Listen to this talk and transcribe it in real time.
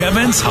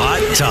Kevin's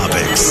Hot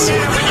Topics.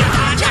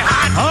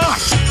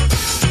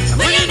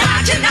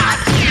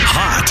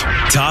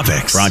 Hot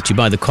Topics. Brought to you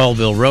by the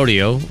Colville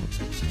Rodeo.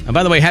 And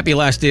by the way, happy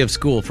last day of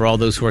school for all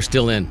those who are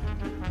still in.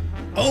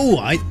 Oh,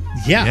 I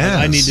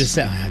need to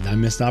say, I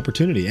missed the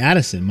opportunity.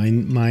 Addison,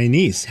 my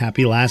niece,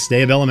 happy last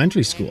day of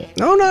elementary school.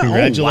 Oh, no.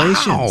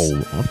 Congratulations.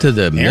 Oh, wow. Up to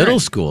the middle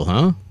school,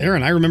 huh?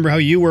 Aaron, I remember how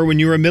you were when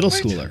you were a middle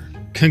schooler.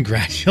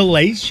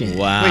 Congratulations.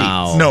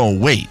 Wow.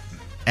 Wait.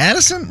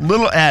 Addison?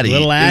 Little Addie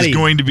is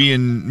going to be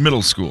in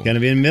middle school. Going to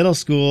be in middle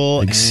school.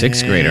 Like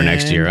sixth grader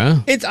next year,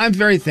 huh? I'm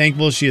very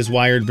thankful she is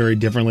wired very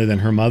differently than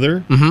her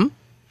mother. Mm-hmm.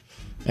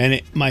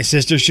 And my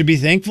sister should be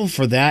thankful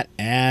for that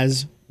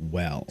as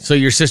well. So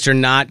your sister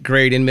not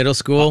great in middle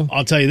school?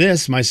 I'll tell you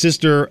this. My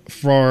sister,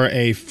 for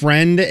a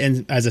friend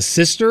and as a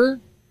sister,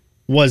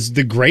 was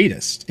the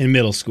greatest in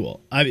middle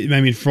school. I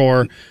mean,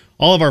 for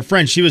all of our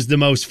friends, she was the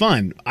most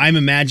fun. I'm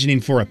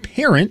imagining for a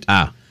parent,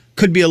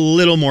 could be a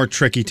little more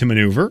tricky to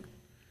maneuver.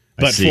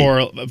 But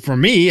for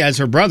me, as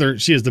her brother,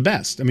 she is the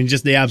best. I mean,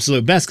 just the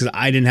absolute best because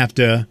I didn't have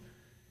to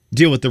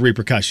deal with the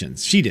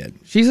repercussions. She did.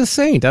 She's a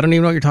saint. I don't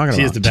even know what you're talking about.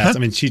 She is the best. I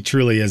mean, she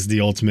truly is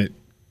the ultimate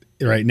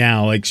right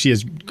now. Like, she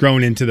has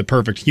grown into the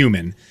perfect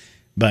human.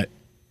 But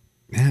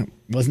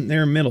wasn't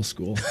there in middle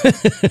school.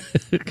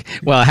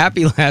 Well,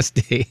 happy last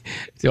day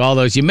to all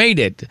those. You made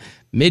it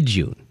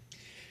mid-June.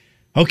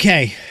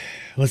 Okay,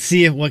 let's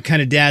see what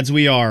kind of dads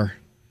we are.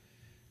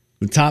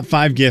 The top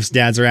 5 gifts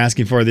dads are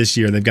asking for this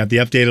year. They've got the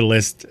updated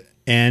list.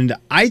 And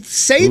I'd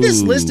say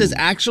this list is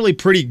actually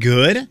pretty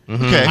good.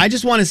 Mm-hmm. Okay. I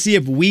just want to see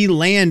if we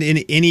land in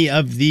any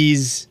of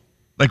these.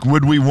 Like,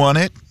 would we want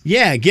it?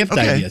 Yeah, gift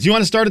ideas. You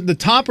want to start at the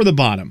top or the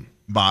bottom?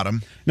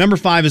 Bottom. Number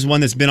 5 is one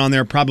that's been on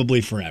there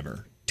probably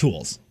forever.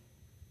 Tools.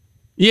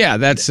 Yeah,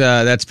 that's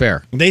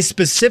fair. They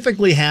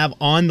specifically have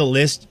on the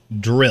list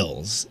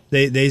drills.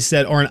 They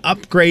said, or an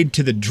upgrade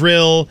to the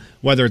drill,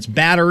 whether it's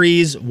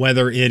batteries,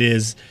 whether it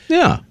is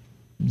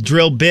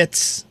drill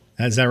bits.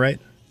 Is that right?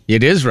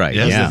 It is right.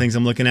 Those are the things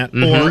I'm looking at.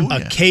 Mm-hmm. Or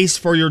a case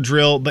for your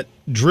drill, but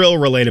drill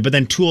related. But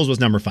then tools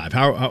was number 5.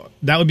 How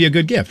that would be a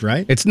good gift,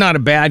 right? It's not a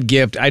bad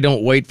gift. I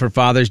don't wait for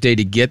Father's Day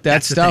to get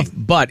that stuff.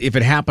 But if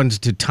it happens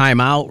to time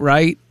out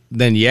right,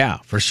 then yeah,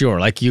 for sure.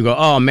 Like you go,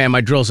 oh man,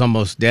 my drill's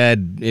almost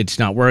dead. It's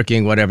not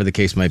working. Whatever the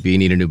case might be, you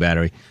need a new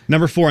battery.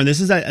 Number 4, and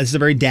this is a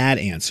very dad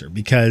answer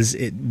because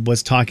it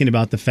was talking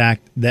about the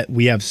fact that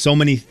we have so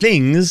many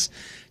things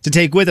to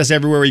take with us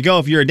everywhere we go.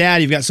 If you're a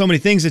dad, you've got so many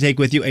things to take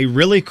with you. A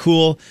really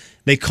cool,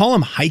 they call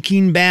them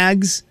hiking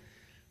bags.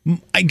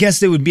 I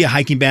guess it would be a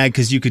hiking bag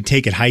because you could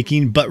take it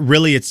hiking, but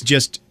really it's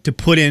just to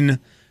put in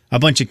a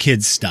bunch of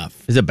kids'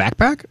 stuff. Is it a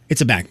backpack? It's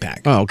a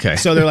backpack. Oh, okay.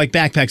 So they're like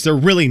backpacks. They're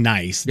really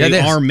nice. They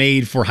are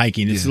made for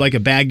hiking. It's like a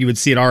bag you would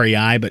see at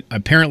REI, but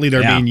apparently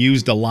they're being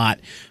used a lot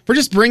for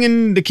just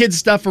bringing the kids'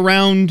 stuff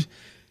around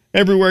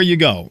everywhere you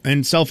go.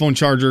 And cell phone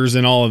chargers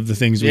and all of the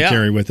things we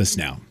carry with us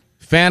now.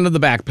 Fan of the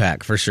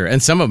backpack, for sure.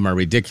 And some of them are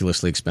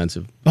ridiculously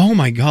expensive. Oh,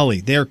 my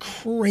golly. They're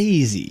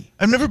crazy.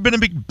 I've never been a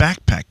big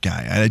backpack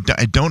guy.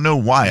 I don't know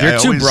why. They're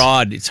too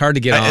broad. It's hard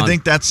to get on. I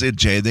think that's it,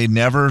 Jay. They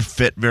never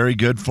fit very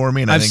good for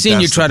me. And I've seen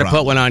you try to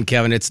put one on,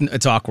 Kevin.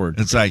 It's awkward.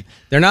 It's like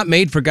they're not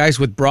made for guys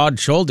with broad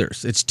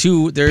shoulders. It's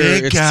too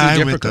big guy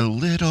too with a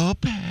little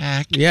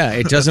pack. Yeah,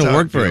 it doesn't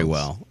work very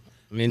well.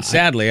 I mean,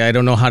 sadly, I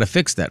don't know how to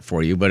fix that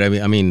for you, but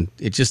I mean,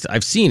 it just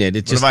I've seen it.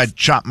 What if I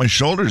chop my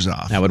shoulders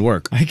off? That would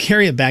work. I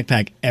carry a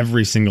backpack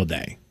every single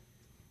day.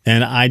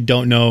 And I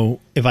don't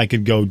know if I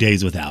could go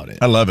days without it.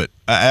 I love it.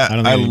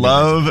 I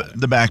love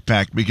the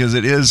backpack because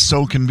it is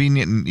so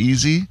convenient and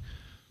easy.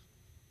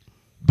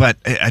 But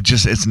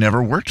it's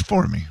never worked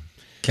for me.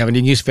 Kevin,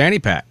 you can use fanny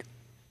pack.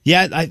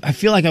 Yeah, I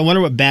feel like I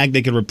wonder what bag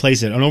they could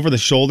replace it. An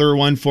over-the-shoulder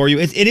one for you.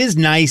 It is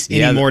nice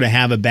anymore to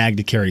have a bag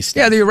to carry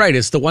stuff. Yeah, you're right.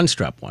 It's the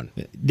one-strap one.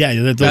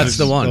 Yeah, that's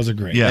the one. Those are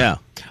great. Yeah.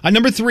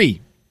 Number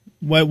 3.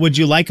 What would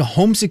you like?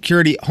 Home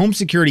security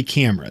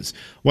cameras,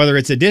 whether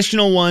it's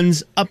additional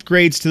ones,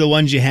 upgrades to the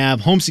ones you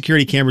have. Home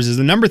security cameras is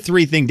the number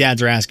 3 thing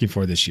dads are asking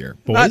for this year.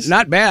 Boys?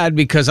 Not bad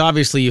because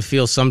obviously you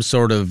feel some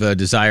sort of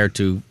desire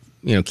to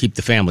keep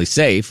the family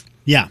safe.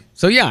 Yeah.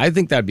 So yeah, I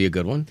think that'd be a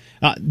good one.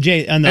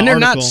 Jay, and they're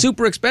not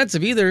super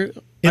expensive either.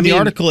 In the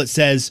article, it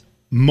says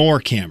more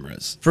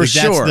cameras. For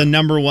sure. That's the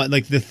number one.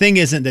 Like the thing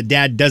isn't that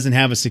dad doesn't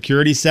have a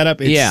security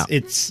setup.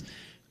 It's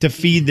to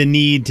feed the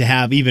need to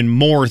have even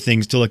more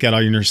things to look at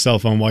on your cell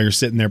phone while you're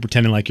sitting there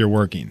pretending like you're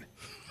working.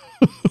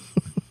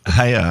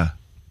 I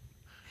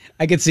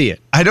could see it.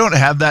 I don't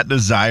have that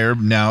desire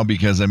now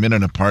because I'm in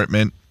an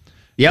apartment.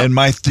 Yep. And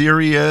my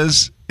theory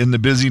is, in the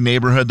busy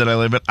neighborhood that I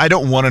live in, I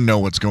don't want to know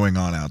what's going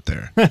on out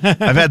there.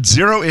 I've had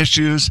 0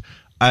 issues.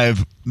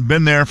 I've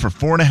been there for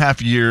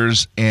 4.5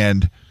 years,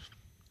 and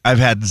I've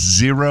had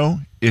 0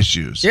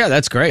 issues. Yeah,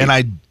 that's great. And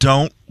I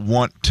don't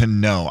want to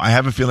know. I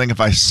have a feeling if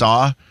I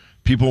saw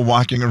people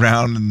walking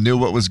around and knew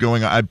what was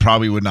going on, I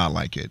probably would not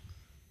like it.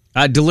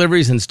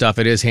 Deliveries and stuff,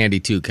 it is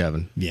handy too,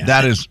 Kevin. Yeah,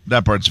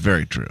 that part's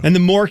very true. And the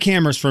more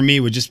cameras for me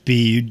would just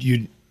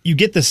be you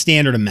get the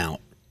standard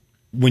amount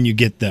when you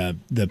get the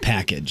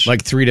package,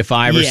 like 3 to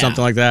 5 or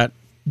something like that.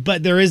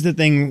 But there is the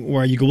thing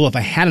where you go, well, if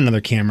I had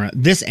another camera,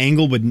 this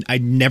angle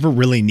I'd never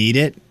really need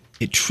it.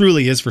 It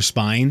truly is for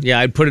spying. Yeah,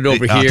 I'd put it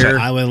over I'll here.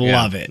 I would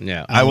love it.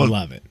 Yeah. I would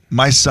love it.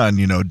 My son,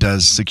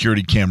 does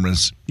security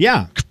cameras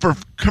Yeah. for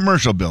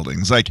commercial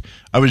buildings. Like,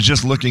 I was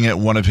just looking at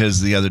one of his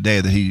the other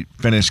day that he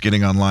finished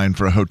getting online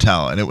for a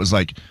hotel, and it was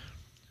like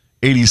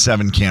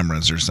 87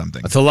 cameras or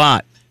something. That's a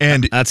lot.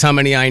 And that's how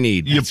many I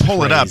need. You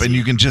pull it up, and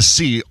you can just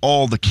see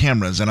all the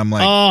cameras, and I'm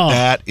like,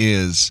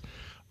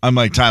 I'm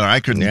like, Tyler,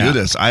 I couldn't do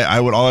this. All I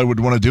would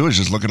want to do is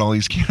just look at all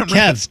these cameras.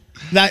 Kev,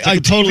 I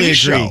totally agree.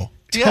 Show.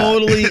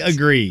 Totally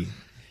agree.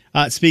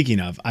 Speaking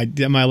of,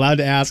 am I allowed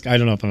to ask? I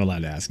don't know if I'm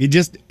allowed to ask. You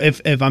just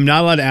if I'm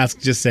not allowed to ask,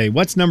 just say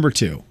what's number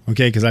 2,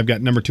 okay? Because I've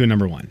got number 2 and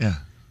number 1. Yeah.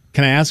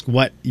 Can I ask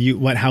what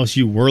house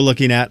you were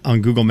looking at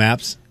on Google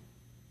Maps?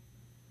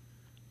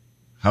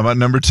 How about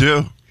number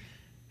 2?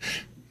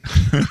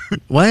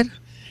 What?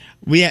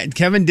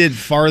 Kevin did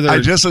farther.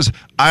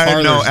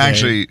 I know,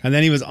 actually, and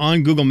then he was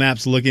on Google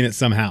Maps looking at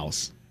some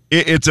house.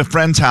 It's a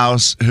friend's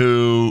house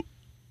who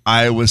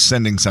I was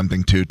sending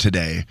something to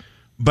today,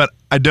 but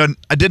I didn't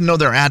know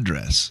their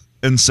address,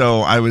 and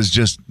so I was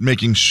just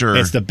making sure.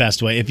 It's the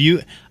best way. If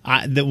you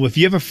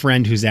have a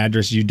friend whose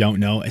address you don't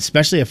know,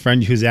 especially a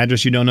friend whose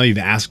address you don't know, you've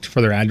asked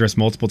for their address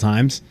multiple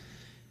times.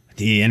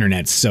 The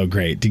internet's so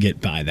great to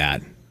get by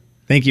that.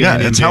 Thank you. Yeah,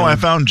 it's how I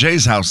found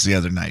Jay's house the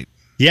other night.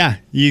 Yeah,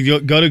 you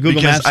go to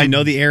Google Maps, you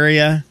know the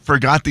area.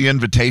 Forgot the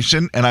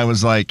invitation, and I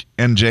was like,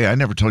 and Jay, I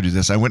never told you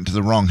this. I went to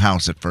the wrong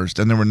house at first,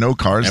 and there were no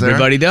cars there.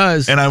 Everybody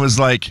does. And I was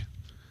like,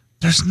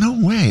 there's no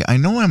way. I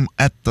know I'm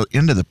at the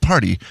end of the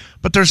party,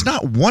 but there's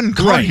not one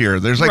car here.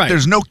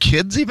 There's no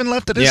kids even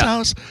left at his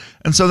house.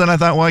 And so then I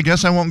thought, well, I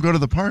guess I won't go to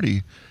the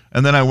party.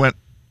 And then I went,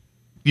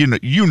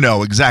 you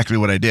know exactly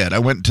what I did. I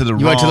went to the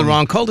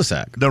wrong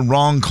cul-de-sac. The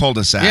wrong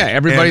cul-de-sac. Yeah,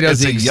 everybody does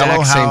the exact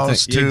yellow same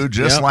house thing. too,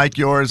 just like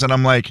yours. And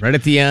I'm like, right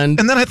at the end.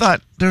 And then I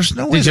thought, there's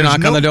no way. Did you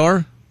knock on the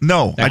door?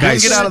 No, I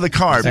didn't get out of the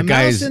car. That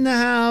guy's in the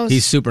house.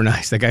 He's super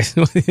nice. That guy's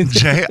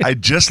Jay, I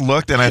just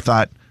looked and I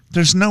thought,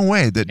 there's no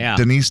way that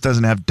Denise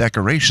doesn't have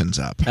decorations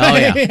up. Oh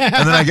yeah. And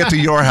then I get to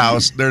your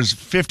house. There's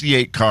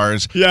 58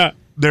 cars. Yeah.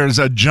 There's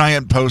a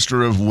giant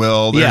poster of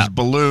Will. There's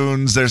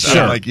balloons. There's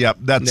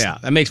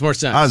that makes more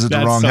sense. I was at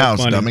the wrong house,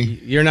 funny. Dummy.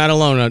 You're not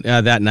alone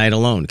that night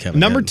alone, Kevin.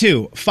 Number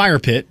 2, fire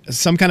pit,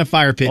 some kind of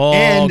fire pit. Oh,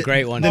 and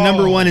great one. The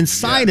number 1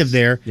 inside of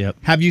there. Yep.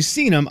 Have you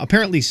seen them?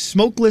 Apparently,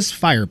 smokeless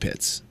fire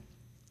pits.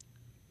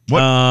 What?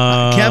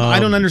 Kev, I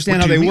don't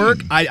understand how they work.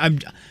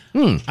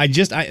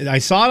 I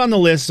saw it on the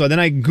list, so then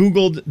I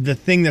Googled the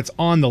thing that's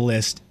on the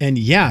list, and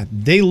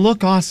they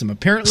look awesome.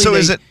 Apparently,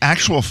 is it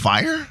actual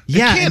fire?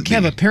 Yeah, and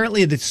Kev,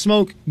 apparently the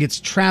smoke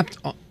gets trapped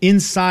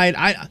inside.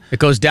 It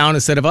goes down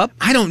instead of up?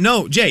 I don't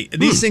know, Jay.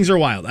 These things are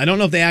wild. I don't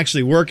know if they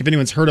actually work. If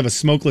anyone's heard of a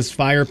smokeless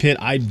fire pit,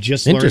 I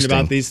just learned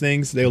about these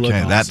things. They look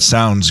awesome. That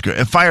sounds good.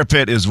 A fire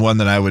pit is one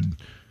that I would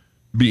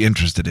be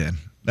interested in.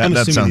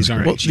 That sounds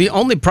great. Well, the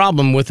only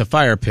problem with a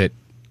fire pit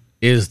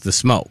is the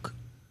smoke.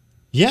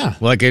 Yeah.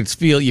 Like you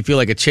feel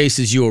like it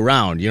chases you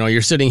around.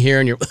 You're sitting here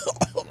and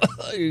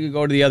you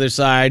go to the other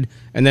side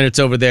and then it's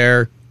over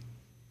there.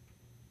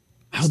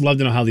 I would love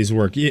to know how these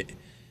work.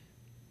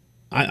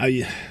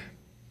 I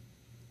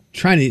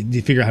trying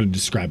to figure out how to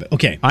describe it.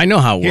 Okay. I know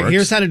how it works.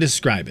 Here's how to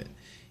describe it.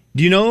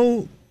 Do you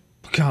know,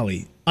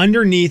 golly,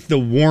 underneath the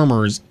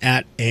warmers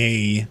at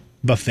a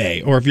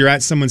buffet, or if you're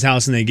at someone's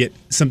house and they get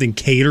something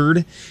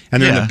catered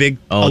and they're in the big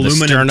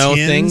aluminum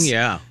tins,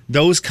 thing,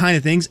 those kind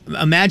of things.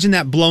 Imagine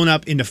that blown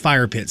up into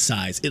fire pit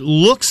size. It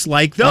looks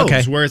like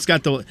those, where it's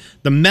got the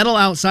metal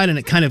outside and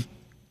it kind of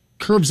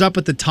curves up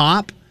at the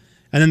top,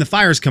 and then the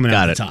fire's coming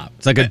out the top.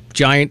 It's like a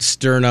giant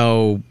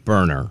sterno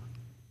burner.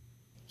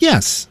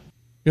 Yes.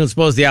 You don't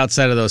suppose the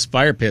outside of those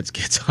fire pits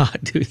gets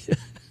hot, do you?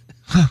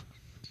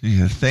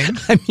 You think?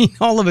 I mean,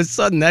 all of a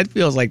sudden, that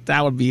feels like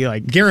that would be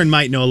like... Garen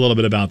might know a little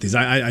bit about these.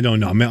 I don't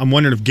know. I'm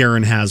wondering if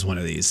Garen has one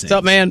of these things. What's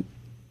up, man?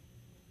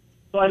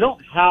 So I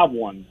don't have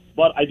one,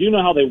 but I do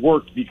know how they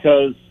work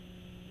because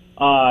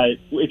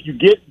if you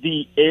get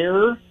the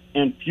air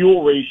and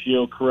fuel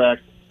ratio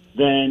correct,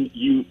 then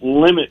you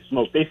limit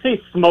smoke. They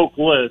say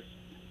smokeless,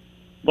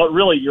 but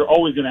really you're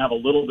always going to have a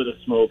little bit of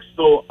smoke.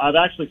 So I've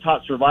actually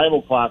taught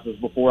survival classes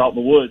before out in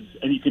the woods,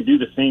 and you can do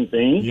the same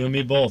thing. You and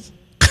me both.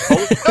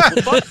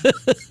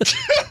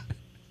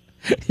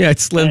 Yeah,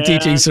 it's Slim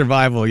teaching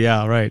survival.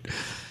 Yeah, right.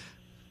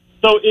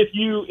 So if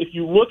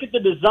you look at the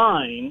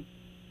design,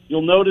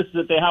 you'll notice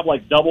that they have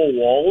like double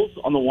walls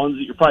on the ones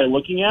that you're probably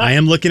looking at. I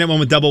am looking at one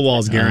with double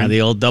walls, Garen.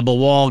 The old double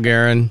wall,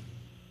 Garen.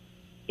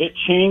 It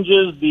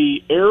changes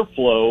the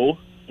airflow,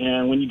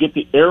 and when you get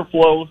the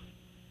airflow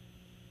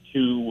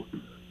to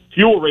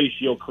fuel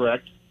ratio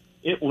correct,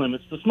 it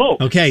limits the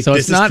smoke. Okay, so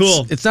this is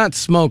cool. It's not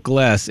smoke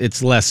less;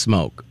 it's less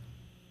smoke.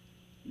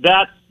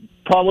 That's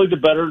probably the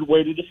better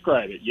way to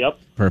describe it. Yep.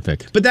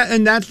 Perfect. But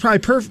that's probably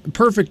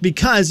perfect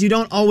because you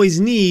don't always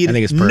need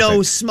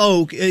no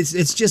smoke.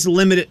 It's just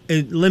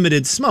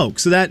limited smoke.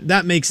 So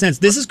that makes sense.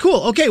 This is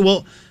cool. Okay,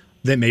 well,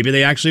 then maybe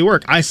they actually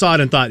work. I saw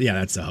it and thought, yeah,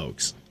 that's a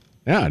hoax.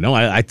 Yeah, no,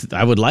 I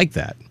would like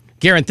that.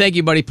 Garen, thank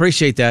you, buddy.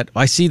 Appreciate that.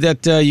 I see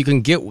that you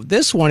can get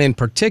this one in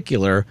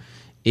particular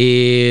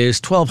is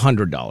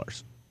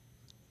 $1,200.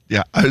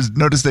 Yeah, I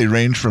noticed they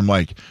range from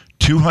like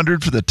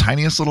 $200 for the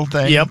tiniest little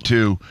thing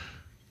to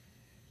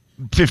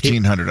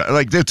 $1,500.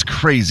 Like, that's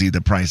crazy,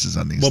 the prices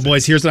on these things.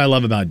 Boys, here's what I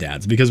love about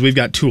Dads, because we've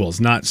got tools,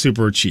 not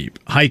super cheap.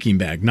 Hiking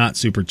bag, not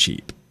super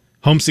cheap.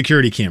 Home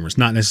security cameras,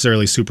 not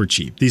necessarily super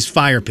cheap. These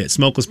fire pits,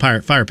 smokeless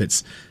fire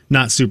pits,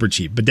 not super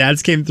cheap. But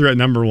Dads came through at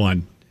number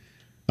one,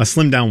 a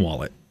slim down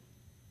wallet.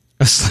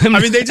 I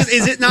mean,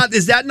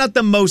 is that not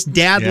the most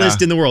dad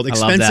list in the world?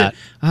 Expensive. I love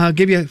that. I'll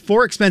give you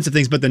 4 expensive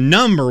things, but the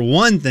number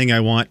one thing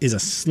I want is a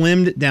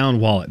slimmed down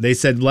wallet. They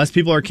said less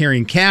people are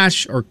carrying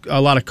cash or a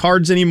lot of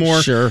cards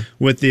anymore. Sure.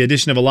 With the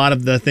addition of a lot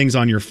of the things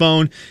on your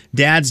phone.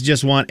 Dads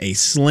just want a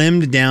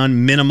slimmed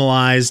down,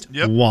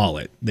 minimalized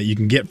wallet that you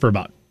can get for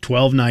about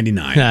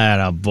 $12.99.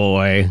 Atta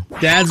boy.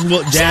 Dads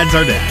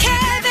are dads.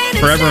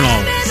 Forever and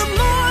always.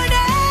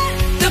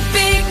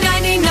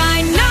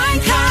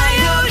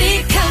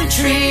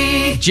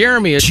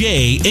 Jeremy is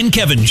Jay and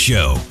Kevin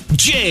Show.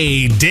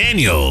 Jay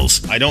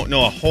Daniels. I don't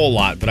know a whole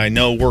lot, but I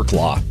know work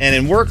law. And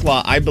in work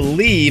law, I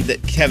believe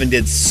that Kevin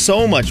did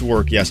so much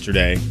work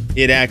yesterday,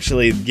 it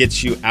actually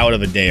gets you out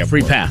of a day of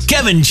free work. pass.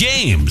 Kevin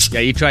James.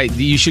 Yeah,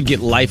 you should get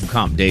life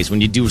comp days.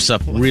 When you do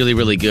stuff really,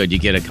 really good, you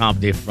get a comp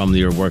day from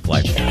your work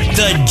life.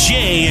 The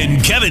Jay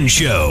and Kevin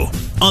Show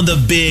on the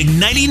Big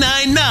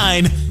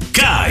 99.9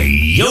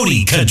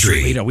 Coyote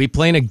Country. Wait, are we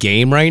playing a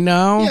game right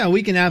now? Yeah,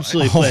 we can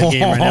absolutely play a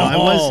game right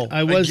now.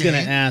 I was going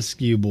to ask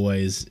you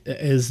boys,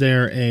 is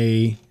there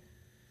a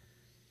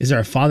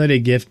Father Day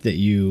gift that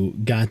you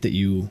got that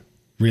you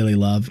really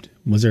loved?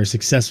 Was there a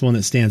successful one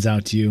that stands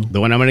out to you?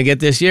 The one I'm going to get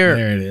this year.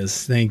 There it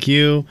is. Thank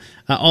you.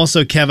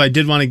 Also, Kev, I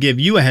did want to give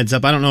you a heads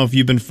up. I don't know if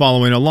you've been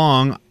following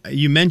along.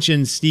 You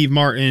mentioned Steve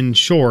Martin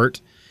short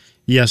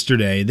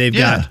yesterday. They've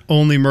got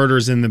Only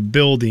Murders in the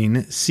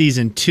Building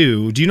season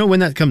 2. Do you know when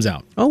that comes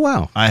out? Oh,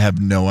 wow. I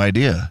have no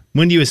idea.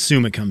 When do you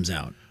assume it comes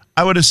out?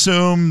 I would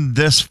assume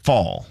this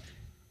fall.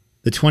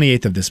 The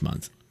 28th of this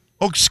month.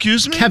 Oh,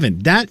 excuse me? Kevin,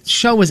 that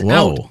show is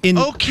out in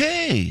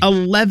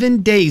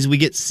 11 days. We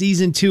get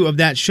season 2 of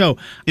that show.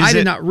 I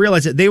did not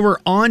realize it. They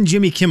were on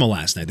Jimmy Kimmel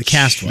last night, the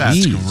cast was.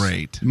 That's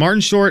great. Martin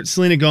Short,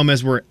 Selena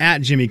Gomez were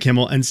at Jimmy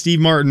Kimmel, and Steve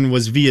Martin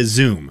was via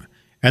Zoom.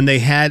 And they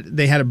had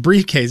a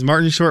briefcase.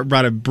 Martin Short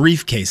brought a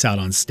briefcase out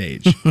on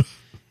stage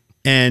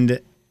and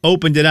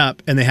opened it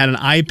up, and they had an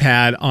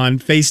iPad on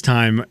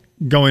FaceTime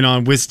going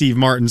on with Steve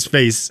Martin's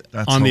face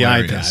on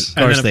hilarious.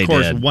 the iPad. And then, of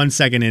course, 1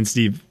 second in,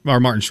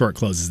 Martin Short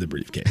closes the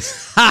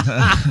briefcase.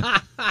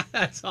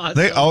 That's awesome.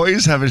 They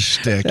always have a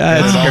shtick.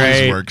 That's it always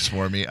great. works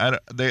for me.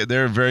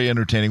 They're very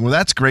entertaining. Well,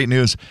 that's great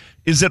news.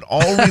 Is it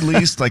all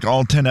released, like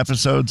all 10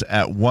 episodes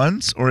at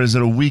once, or is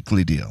it a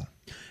weekly deal?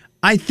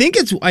 I think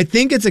it's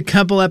a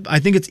couple. I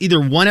think it's either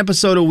one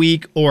episode a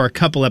week or a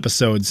couple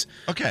episodes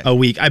a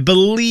week. I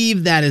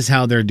believe that is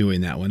how they're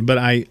doing that one, but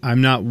I'm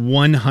not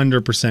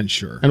 100%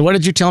 sure. And what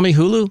did you tell me,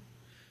 Hulu?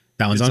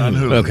 That one's on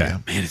Hulu. Okay,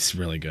 man, it's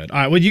really good. All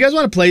right, would you guys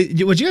want to play?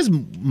 Would you guys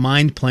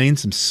mind playing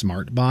some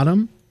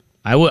Smartbottom?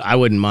 I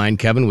wouldn't mind.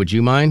 Kevin, would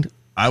you mind?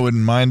 I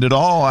wouldn't mind at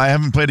all. I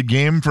haven't played a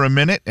game for a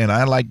minute, and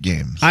I like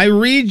games. I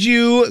read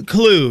you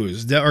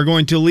clues that are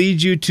going to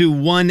lead you to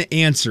one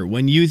answer.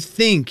 When you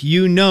think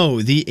you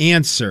know the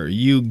answer,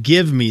 you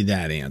give me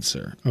that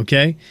answer,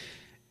 okay?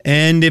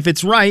 And if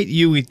it's right,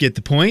 you would get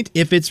the point.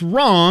 If it's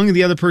wrong,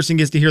 the other person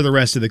gets to hear the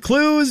rest of the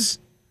clues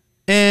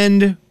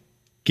and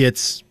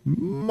gets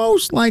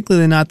most likely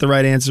than not the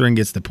right answer and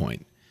gets the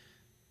point.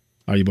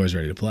 Are you boys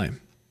ready to play?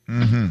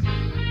 Mm-hmm.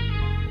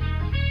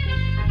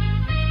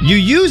 You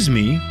use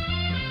me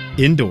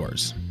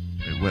indoors.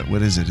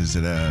 What is it? Is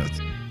it a...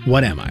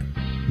 What am I?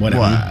 What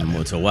am I?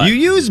 What's a what? You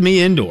use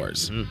me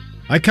indoors.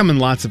 I come in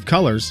lots of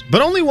colors,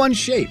 but only one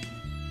shape.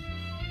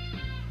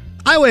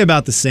 I weigh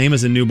about the same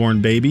as a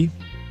newborn baby.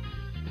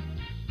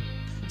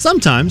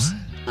 Sometimes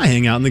I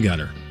hang out in the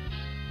gutter.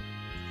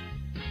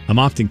 I'm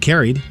often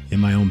carried in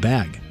my own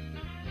bag.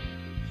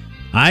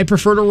 I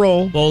prefer to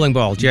roll. Bowling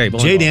ball, Jay.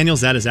 Jay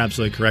Daniels, that is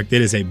absolutely correct.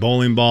 It is a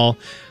bowling ball.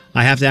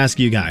 I have to ask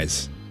you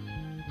guys,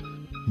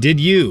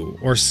 did you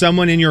or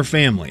someone in your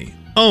family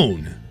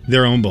own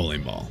their own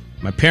bowling ball?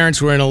 My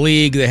parents were in a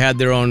league. They had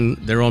their own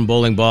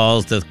bowling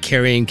balls, the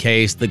carrying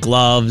case, the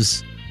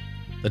gloves,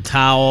 the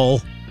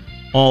towel,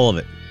 all of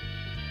it.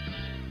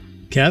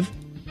 Kev?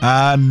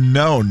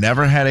 No,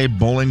 never had a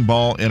bowling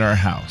ball in our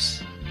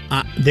house.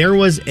 There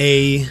was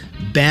a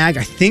bag,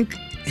 I think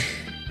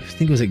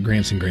it was at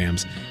Gramps and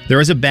Grams. There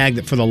was a bag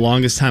that for the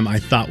longest time I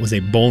thought was a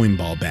bowling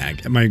ball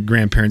bag at my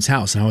grandparents'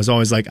 house. And I was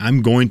always like,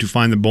 I'm going to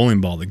find the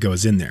bowling ball that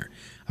goes in there.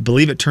 I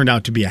believe it turned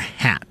out to be a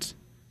hat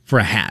for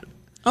a hat.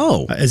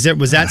 Oh.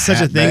 Was that such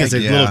a thing bag, as a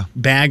little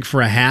bag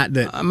for a hat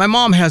that my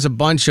mom has a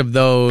bunch of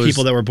those.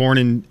 People that were born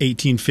in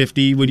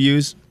 1850 would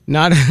use?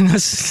 Not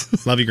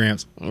Love you,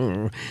 Gramps.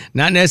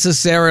 Not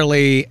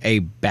necessarily a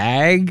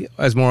bag,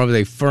 as more of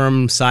a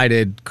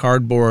firm-sided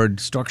cardboard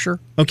structure.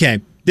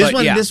 Okay.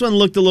 This one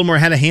looked a little more,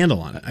 had a handle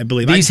on it, I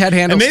believe. These had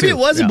handles, and maybe too. it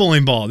was a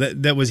bowling ball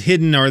that was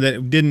hidden or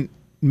that didn't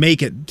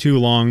make it too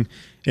long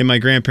in my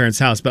grandparents'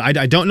 house. But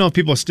I don't know if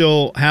people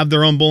still have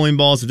their own bowling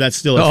balls, if that's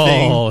still a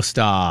thing. Oh,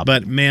 stop.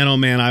 But man, oh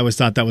man, I always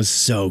thought that was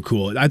so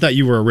cool. I thought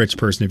you were a rich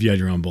person if you had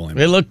your own bowling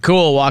ball. It looked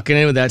cool walking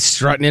in with that,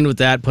 strutting in with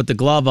that, put the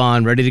glove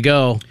on, ready to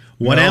go.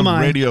 What am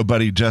I? Radio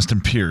buddy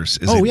Justin Pierce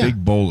is a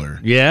big bowler.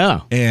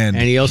 Yeah. And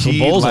he also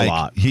bowls a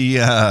lot. He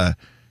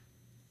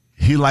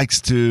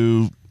likes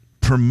to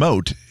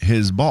promote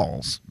his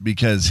balls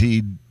because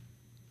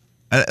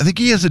I think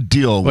he has a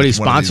deal with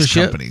one of these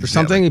companies or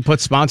something? Yeah, He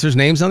puts sponsors'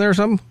 names on there or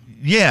something?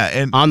 Yeah,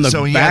 and on the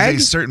so he bag?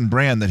 has a certain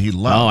brand that he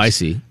loves. Oh, I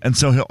see. And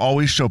so he'll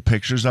always show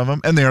pictures of them,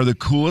 and they are the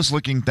coolest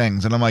looking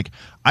things. And I'm like,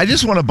 I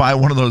just want to buy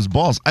one of those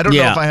balls. I don't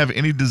know if I have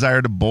any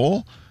desire to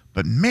bowl,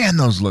 but man,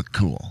 those look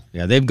cool.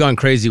 Yeah, they've gone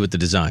crazy with the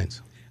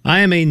designs. I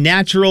am a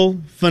natural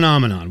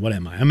phenomenon. What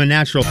am I? I'm a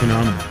natural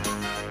phenomenon.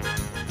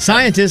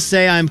 Scientists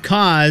say I'm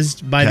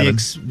caused by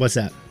what's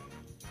that?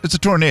 It's a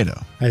tornado.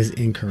 That is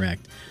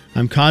incorrect.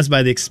 I'm caused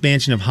by the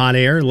expansion of hot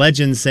air.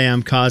 Legends say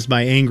I'm caused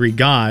by angry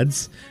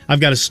gods. I've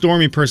got a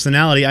stormy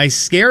personality. I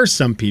scare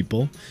some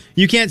people.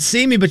 You can't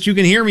see me, but you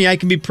can hear me. I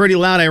can be pretty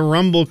loud. I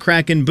rumble,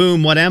 crack, and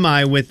boom. What am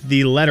I with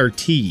the letter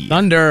T?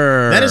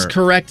 Thunder. That is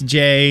correct,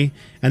 Jay.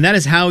 And that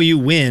is how you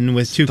win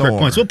with 2 correct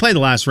points. We'll play the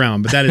last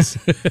round, but that is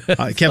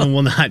Kevin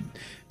will not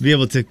be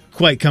able to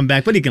quite come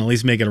back, but he can at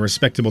least make it a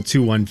respectable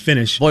 2-1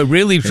 finish. Boy,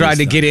 really tried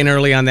to get in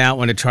early on that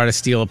one to try to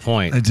steal a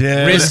point. I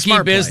did.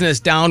 Risky business,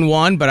 down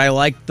 1, but I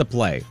liked the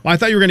play. Well, I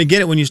thought you were going to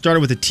get it when you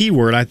started with the T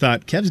word. I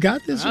thought, Kev's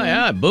got this one.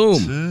 Yeah,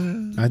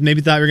 boom. I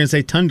maybe thought you were going to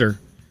say thunder.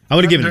 I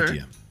would have given it to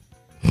you.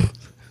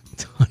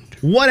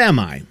 What am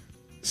I?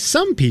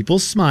 Some people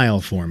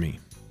smile for me.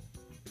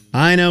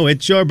 I know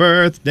it's your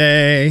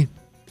birthday.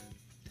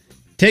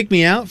 Take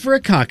me out for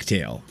a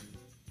cocktail.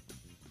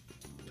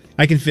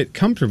 I can fit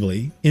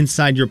comfortably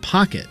inside your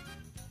pocket.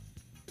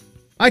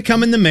 I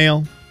come in the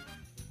mail.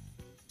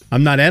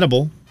 I'm not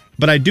edible,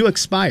 but I do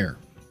expire.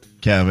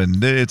 Kevin,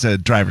 it's a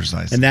driver's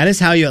license. And that is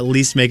how you at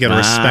least make it a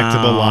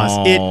respectable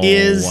loss. It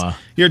is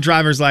your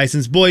driver's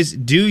license. Boys,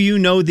 do you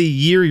know the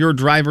year your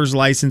driver's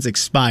license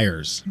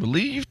expires? I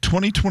believe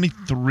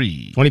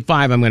 2023.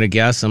 25, I'm going to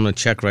guess. I'm going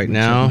to check right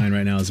now. Check mine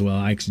right now as well.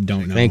 I actually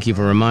don't know. Thank you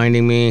for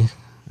reminding me.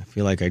 I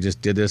feel like I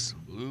just did this.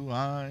 Blue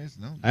eyes.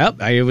 No.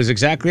 Yep, it was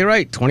exactly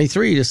right.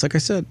 23, just like I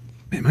said.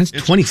 Man, mine's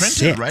It's 26.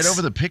 printed right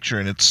over the picture,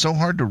 and it's so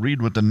hard to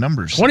read what the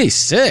numbers say.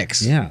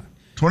 26? Yeah.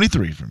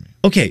 23 for me.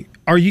 Okay,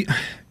 are you...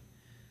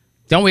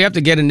 Don't we have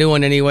to get a new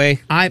one anyway?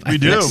 We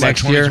do, by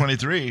next year.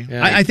 2023.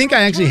 Yeah. I think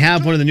I actually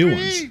have one of the new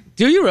ones.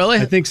 Do you really?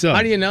 I think so.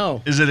 How do you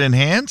know? Is it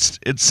enhanced?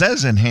 It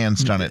says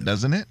enhanced on it,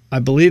 doesn't it? I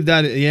believe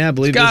that, yeah, I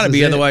believe It's gotta this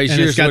be, is it. otherwise and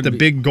yours it's got the wouldn't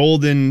be. big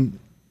golden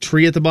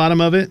tree at the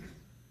bottom of it.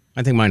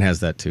 I think mine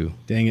has that too.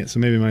 Dang it, so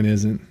maybe mine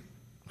isn't.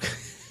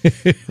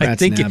 I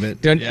think it has a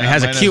mine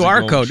has a QR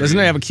gold code. Doesn't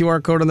it tree. have a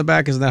QR code on the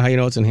back? Isn't that how you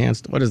know it's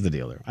enhanced? What is the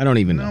deal there? I don't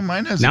even know. No,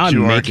 mine has now a I'm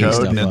QR making code,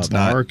 stuff and up. it's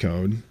not.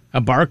 Barcode.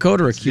 A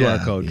barcode or a QR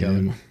Yeah. code,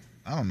 Kevin?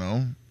 I don't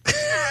know.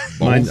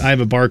 Mine, I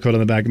have a barcode on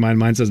the back of mine.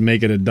 Mine says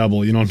make it a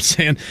double. You know what I'm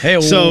saying? Hey,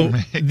 so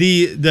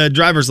the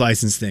driver's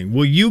license thing.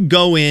 Will you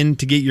go in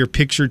to get your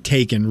picture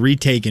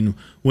retaken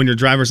when your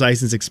driver's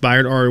license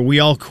expired, or are we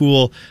all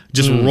cool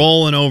just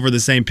rolling over the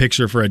same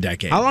picture for a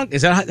decade? How long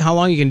is that? How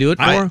long you can do it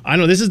for? I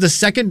know this is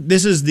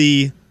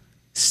the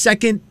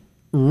second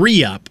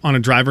re-up on a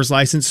driver's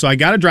license. So I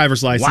got a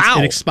driver's license. Wow.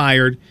 It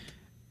expired.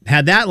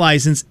 Had that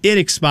license. It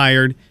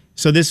expired.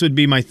 So this would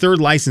be my third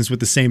license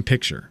with the same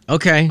picture.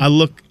 Okay. I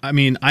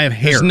have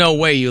hair. There's no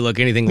way you look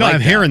anything No, like I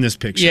have that. hair in this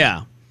picture.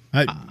 Yeah.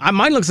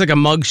 Mine looks like a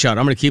mugshot.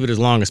 I'm going to keep it as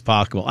long as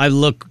possible. I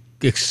look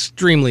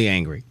extremely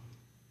angry.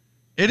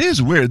 It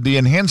is weird. The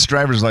enhanced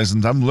driver's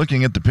license, I'm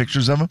looking at the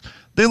pictures of them.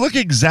 They look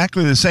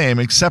exactly the same,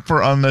 except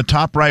for on the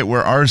top right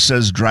where ours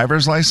says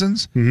driver's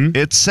license,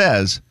 it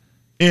says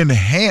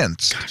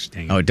enhanced. Gosh,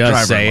 dang it. Oh, it does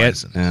Driver say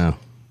license. it? Oh.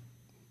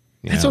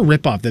 That's a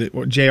ripoff that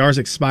JRs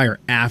expire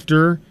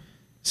after.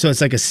 So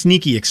it's like a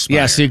sneaky expire.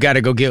 Yeah, so you got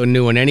to go get a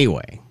new one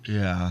anyway.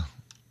 Yeah.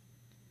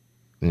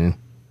 Oh,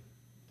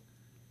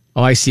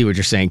 I see what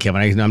you're saying,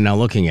 Kevin. I'm now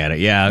looking at it.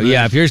 Yeah.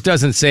 If yours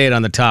doesn't say it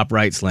on the top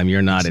right, Slim,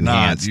 you're not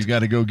enhanced. You got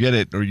to go get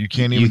it, or you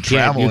can't even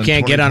travel. You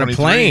can't get on a 2023.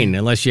 plane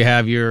unless you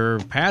have your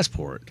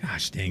passport.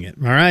 Gosh, dang it.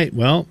 All right.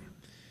 Well,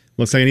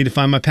 looks like I need to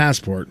find my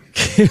passport.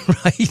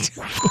 Right? Jay,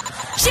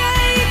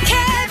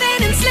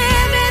 Kevin, and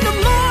Slim in the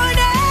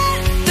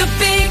morning. The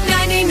big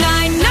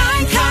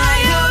 99.9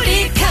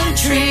 Coyote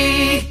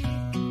Country.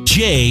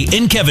 Jay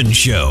and Kevin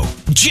Show.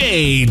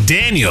 Jay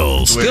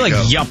Daniels. I feel like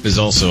yup is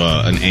also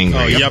an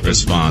angry yup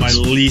is response.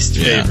 my least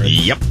favorite.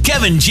 Yup.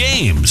 Kevin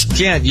James.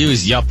 Can't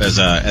use yup as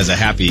a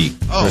happy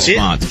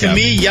response. To Kev.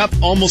 me, yup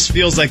almost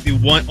feels like the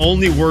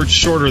only word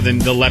shorter than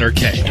the letter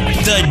K.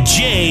 The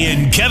Jay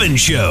and Kevin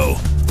Show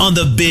on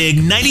the big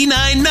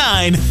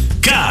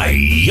 99.9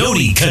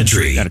 Coyote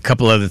Country. Got a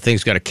couple other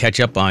things got to catch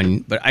up on,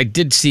 but I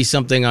did see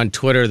something on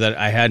Twitter that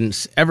I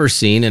hadn't ever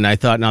seen, and I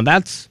thought, now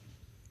that's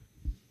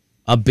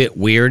a bit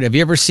weird. Have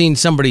you ever seen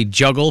somebody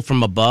juggle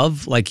from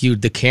above, like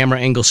the camera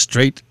angle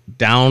straight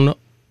down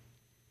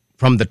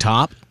from the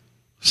top?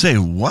 Say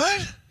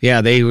what?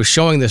 Yeah, they were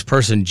showing this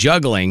person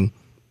juggling,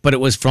 but it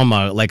was from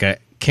a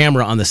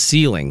camera on the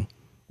ceiling.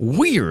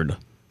 Weird.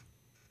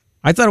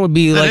 I thought it would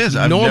be That like is.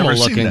 I've normal never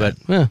seen looking, that.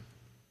 but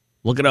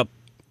look it up.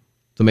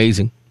 It's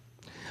amazing.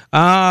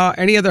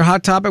 Any other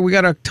hot topic we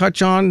got to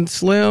touch on,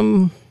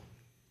 Slim?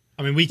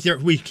 I mean, we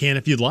can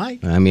if you'd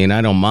like. I mean,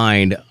 I don't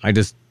mind. I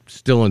just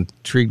still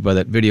intrigued by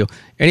that video.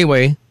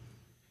 Anyway, I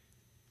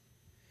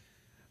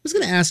was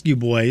going to ask you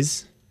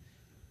boys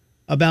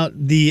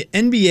about the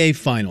NBA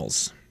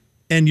Finals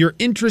and your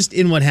interest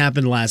in what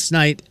happened last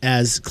night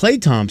as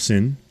Klay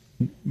Thompson,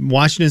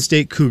 Washington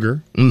State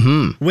Cougar,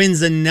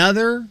 wins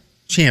another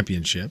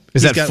championship.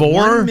 Is He's that got 4?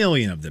 1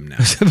 million of them now.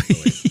 I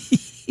believe.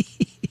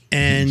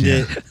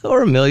 And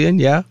or a million,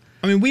 yeah.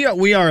 I mean,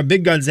 we are a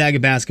big Gonzaga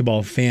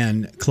basketball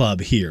fan club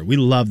here. We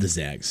love the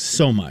Zags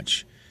so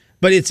much.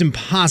 But it's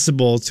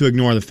impossible to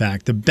ignore the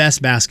fact the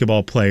best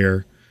basketball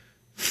player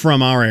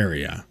from our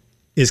area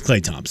is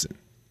Klay Thompson.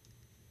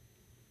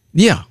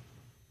 Yeah.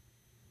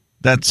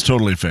 That's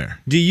totally fair.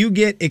 Do you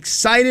get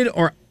excited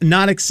or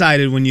not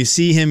excited when you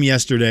see him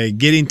yesterday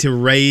getting to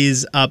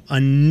raise up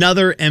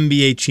another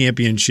NBA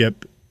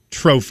championship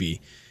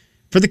trophy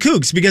for the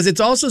Cougs? Because it's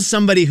also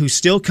somebody who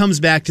still comes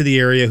back to the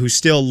area, who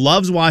still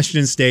loves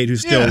Washington State, who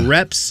still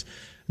reps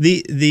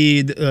the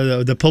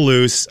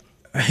Palouse.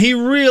 He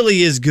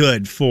really is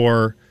good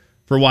for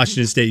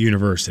Washington State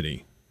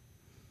University.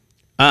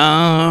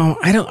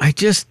 I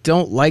just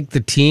don't like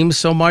the team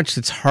so much.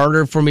 It's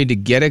harder for me to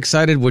get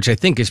excited, which I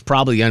think is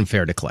probably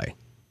unfair to Klay.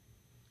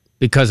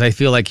 Because I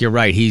feel like you're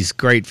right. He's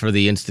great for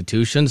the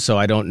institution, so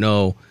I don't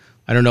know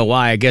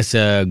why. I guess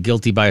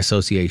guilty by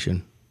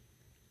association.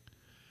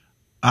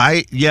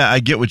 I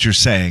get what you're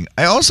saying.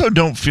 I also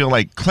don't feel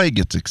like Klay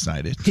gets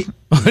excited.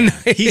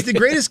 He's the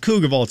greatest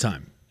Coug of all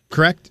time,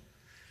 correct?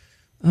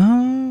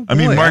 I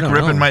mean, Mark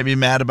Rippon might be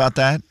mad about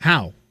that.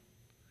 How?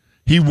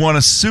 He won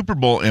a Super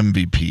Bowl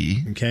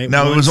MVP. Okay.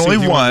 Now, it was only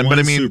one, but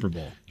I mean, Super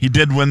Bowl. He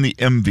did win the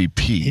MVP.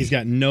 He's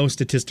got no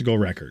statistical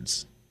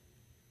records.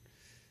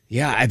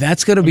 Yeah,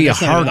 that's going to be a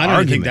hard argument. I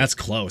don't even think that's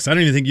close. I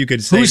don't even think you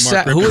could say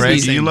Mark Rippon in the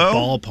same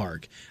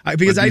ballpark.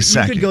 Because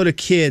you could go to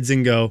kids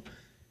and go,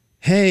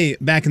 hey,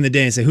 back in the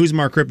day, and say, who's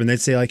Mark Rippon? They'd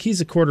say, like, he's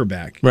a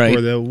quarterback right.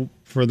 at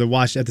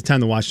the time,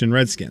 the Washington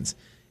Redskins.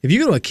 If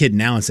you go to a kid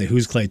now and say,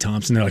 who's Klay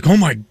Thompson? They're like, oh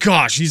my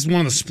gosh, he's one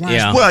of the splash.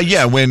 Yeah. Well,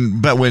 yeah,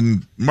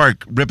 when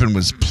Mark Rippon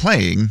was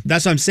playing.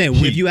 That's what I'm saying.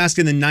 If you ask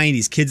in the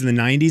 90s, kids in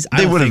the 90s,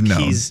 I don't think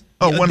known. he's.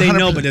 Oh, 100%. They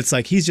know, but it's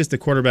like he's just the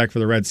quarterback for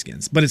the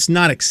Redskins. But it's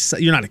not.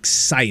 You're not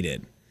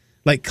excited.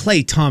 Like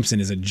Klay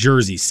Thompson is a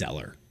jersey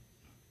seller.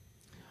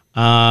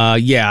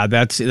 Yeah,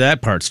 that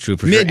part's true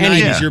for sure.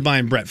 Mid-90s, you're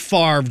buying Brett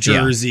Favre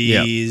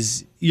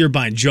jerseys. Yeah. You're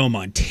buying Joe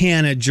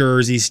Montana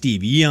jerseys,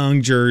 Steve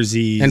Young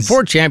jerseys. And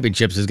 4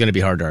 championships is going to be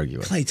hard to argue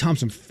with. Klay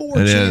Thompson, 4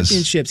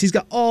 championships. He's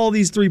got all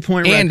these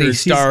 3-point records. And he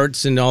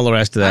starts and all the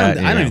rest of that.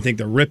 I don't even think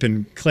the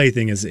Rippon Klay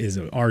thing is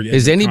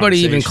Is anybody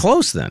even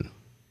close then?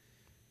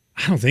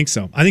 I don't think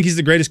so. I think he's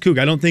the greatest Coug.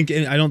 I don't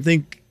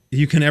think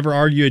you can ever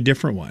argue a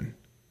different one.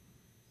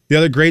 The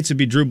other greats would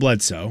be Drew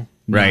Bledsoe.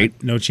 Right.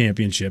 No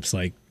championships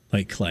like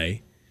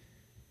Klay.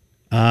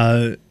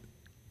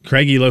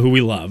 Craig Elo, who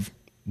we love.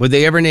 Would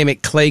they ever name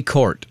it Clay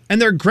Court? And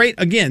they're great.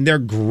 Again, they're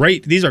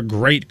great. These are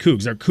great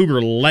Cougs. They're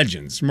Cougar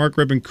legends. Mark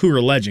Rippon,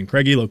 Cougar legend.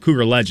 Craig Elo,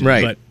 Cougar legend.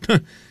 Right.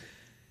 But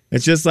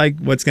it's just like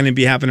what's going to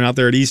be happening out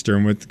there at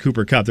Eastern with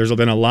Cooper Kupp. There's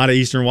been a lot of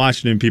Eastern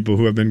Washington people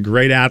who have been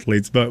great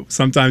athletes, but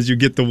sometimes you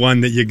get the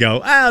one that you go,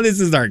 this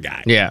is our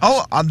guy. Yeah.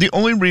 The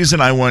only reason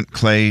I want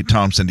Klay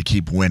Thompson to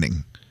keep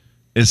winning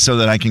is so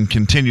that I can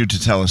continue to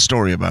tell a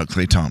story about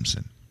Klay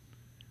Thompson.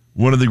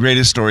 One of the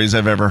greatest stories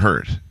I've ever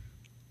heard.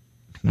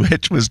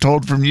 Which was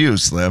told from you,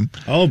 Slim.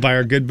 Oh, by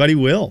our good buddy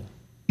Will.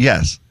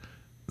 Yes.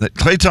 That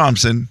Klay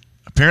Thompson,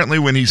 apparently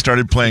when he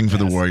started playing for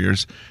the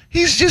Warriors,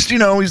 he's just,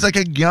 he's like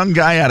a young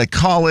guy out of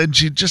college.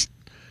 He just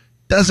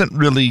doesn't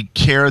really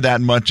care that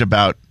much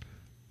about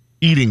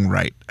eating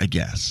right, I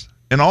guess.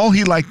 And all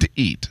he liked to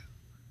eat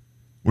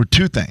were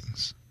 2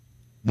 things.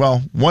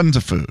 Well, one's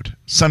a food,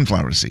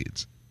 sunflower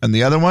seeds. And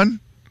the other one,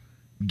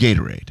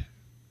 Gatorade.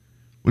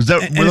 Was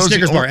that and a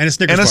Snickers bar. And a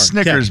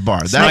Snickers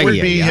bar. That would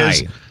be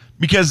his...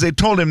 Because they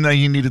told him that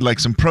he needed like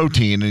some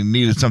protein and he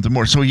needed something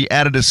more. So he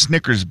added a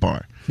Snickers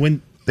bar. When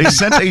they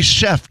sent a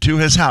chef to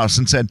his house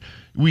and said,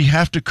 we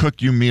have to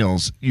cook you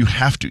meals. You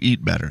have to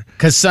eat better.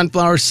 Because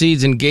sunflower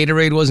seeds and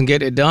Gatorade wasn't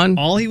getting it done?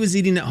 All he was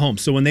eating at home.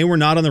 So when they were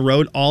not on the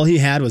road, all he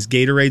had was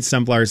Gatorade,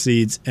 sunflower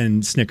seeds,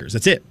 and Snickers.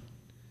 That's it.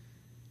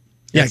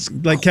 Yeah,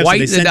 like Kev said,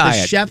 they sent the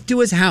chef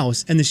to his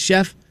house, and the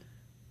chef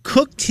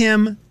cooked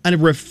him a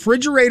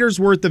refrigerator's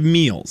worth of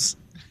meals.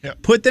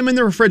 Yep. Put them in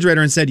the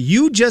refrigerator and said,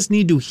 you just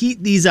need to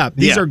heat these up.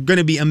 These are going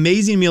to be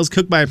amazing meals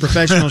cooked by a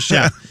professional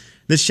chef.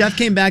 The chef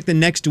came back the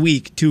next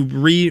week to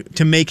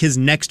make his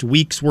next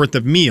week's worth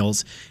of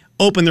meals,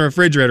 opened the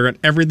refrigerator, and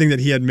everything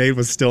that he had made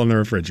was still in the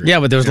refrigerator. Yeah,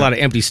 but there was a lot of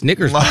empty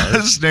Snickers bars. A lot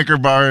of Snicker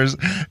bars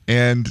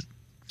and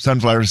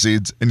sunflower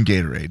seeds and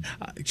Gatorade.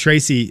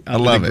 Tracy, I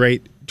love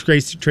it.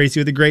 Tracy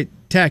with a great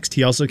text.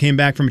 He also came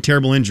back from a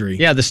terrible injury.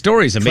 Yeah, the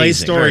story's amazing. Clay's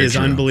story is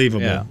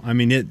unbelievable. Yeah. I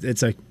mean,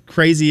 it's a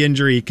crazy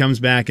injury. He comes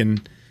back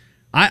and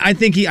I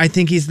think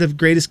he's the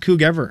greatest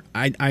Coug ever.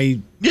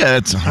 Yeah,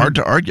 it's hard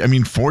to argue. I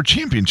mean, 4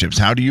 championships.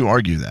 How do you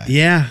argue that?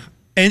 Yeah,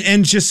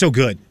 and just so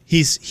good.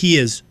 He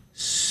is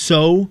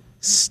so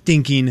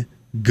stinking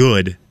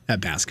good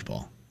at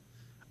basketball.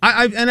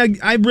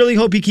 I really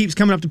hope he keeps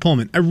coming up to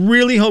Pullman. I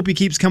really hope he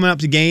keeps coming up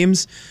to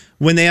games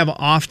when they have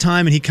off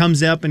time and he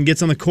comes up and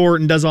gets on the court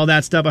and does all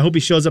that stuff. I hope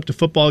he shows up to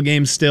football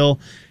games still.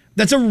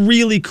 That's a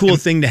really cool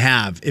thing to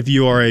have if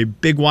you are a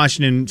big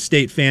Washington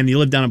State fan and you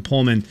live down in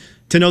Pullman,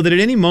 to know that at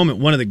any moment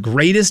one of the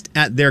greatest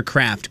at their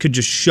craft could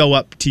just show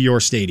up to your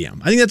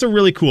stadium. I think that's a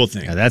really cool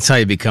thing. Yeah, that's how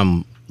you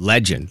become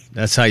legend.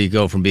 That's how you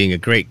go from being a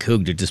great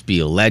Coug to just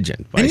be a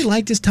legend. And he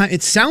liked his time.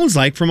 It sounds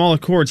like from all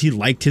accords he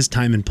liked his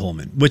time in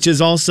Pullman, which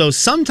is also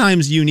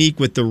sometimes unique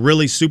with the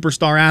really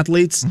superstar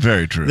athletes.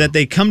 Very true. That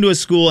they come to a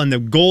school and the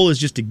goal is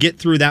just to get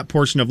through that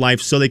portion of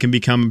life so they can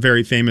become a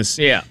very famous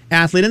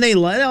athlete. And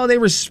they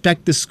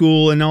respect the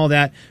school and all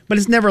that, but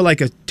it's never like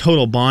a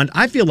total bond.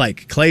 I feel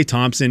like Klay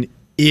Thompson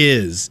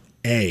is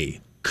a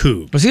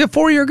Coug. Was he a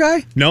 4-year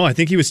guy? No, I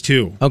think he was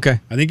 2.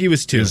 Okay. I think he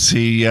was 2. Is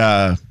he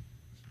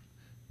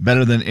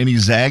better than any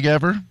Zag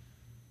ever?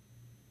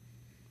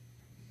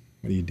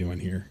 What are you doing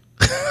here?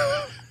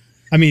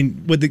 I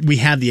mean, we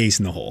have the ace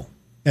in the hole.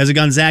 As a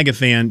Gonzaga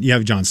fan, you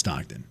have John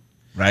Stockton.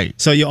 Right.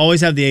 So you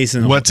always have the ace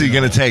in the hole. What's he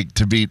going to take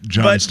to beat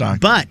John Stockton?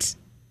 But,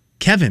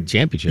 Kevin,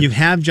 championship. You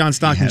have John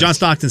Stockton. John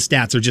Stockton's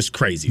stats are just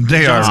crazy.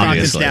 They John are.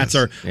 Stockton's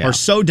stats are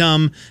so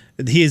dumb.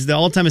 He is the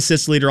all-time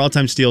assists leader,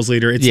 all-time steals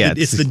leader.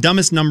 It's the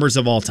dumbest numbers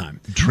of all time.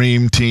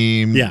 Dream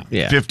team,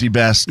 50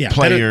 best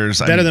players.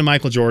 Better than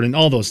Michael Jordan,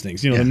 all those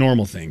things. The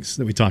normal things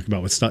that we talk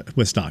about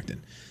with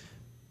Stockton.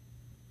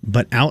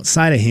 But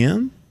outside of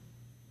him,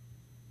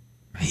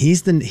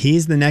 he's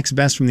the next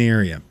best from the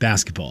area,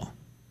 basketball.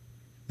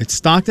 It's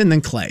Stockton,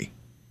 then Klay.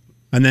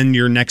 And then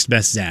your next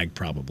best Zag,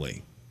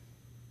 probably.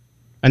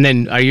 And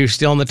then are you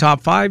still in the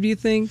top 5, do you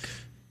think?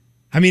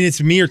 I mean,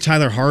 it's me or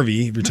Tyler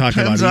Harvey if you're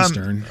talking about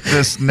Eastern.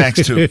 This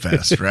next Hoop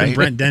Fest, right?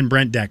 Then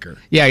Brent Decker.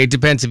 Yeah, it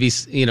depends if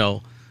he's,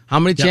 how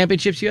many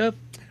championships you have?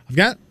 I've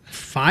got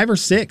 5 or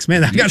 6.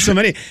 Man, I've got so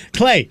many.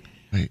 Clay,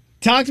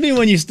 talk to me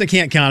when you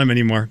can't count them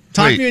anymore.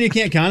 Talk to me when you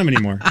can't count them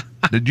anymore.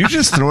 Did you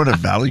just throw in a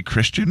Valley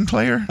Christian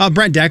player?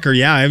 Brent Decker,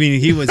 yeah. I mean,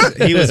 he was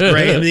great.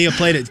 I mean, he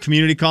played at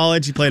community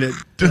college. He played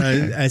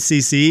at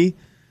SEC.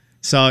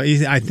 So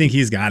I think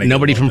he's got it.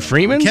 Nobody from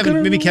Freeman?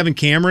 Maybe Kevin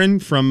Cameron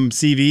from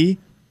CV.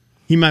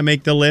 He might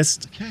make the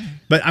list. Okay.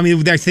 But, I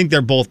mean, I think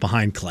they're both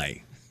behind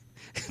Klay.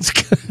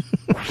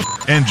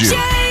 And you.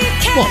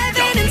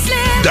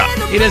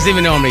 He doesn't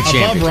even know how many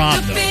championships. Above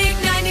Rob, though. Big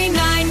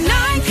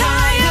 99.9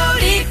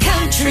 Coyote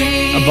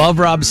Country. Above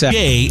Rob Sapp.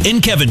 Jay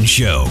and Kevin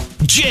Show.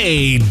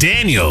 Jay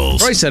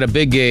Daniels. Roy said a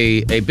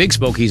big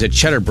Smokey's a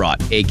cheddar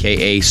brat,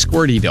 a.k.a.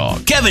 Squirty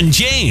Dog. Kevin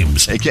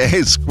James. AKA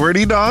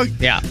Squirty Dog?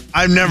 Yeah.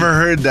 I've never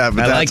heard that,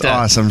 but I that's like that.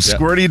 awesome. Yep.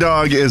 Squirty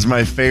Dog is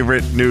my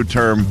favorite new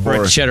term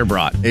for a cheddar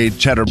brat. A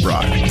cheddar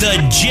brat.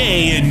 The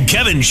Jay and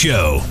Kevin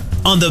Show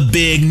on the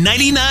Big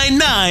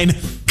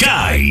 99.9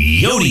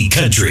 Coyote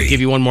Country. Give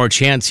you one more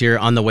chance here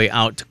on the way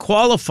out to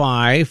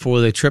qualify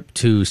for the trip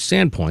to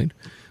Sandpoint,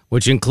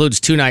 which includes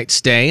 2-night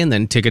stay and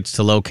then tickets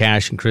to Low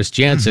Cash and Chris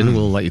Jansen.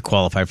 We'll let you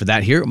qualify for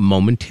that here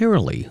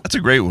momentarily. That's a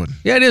great one.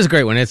 Yeah, it is a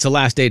great one. It's the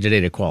last day today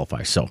to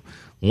qualify. So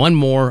one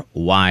more,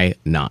 why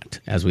not?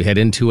 As we head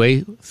into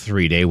a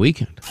 3-day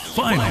weekend.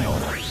 Final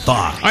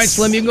thoughts. All right,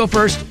 Slim, you can go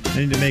first. I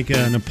need to make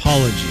an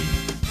apology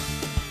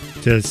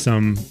to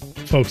some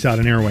folks out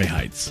in Airway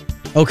Heights.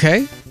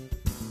 Okay.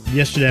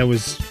 Yesterday, I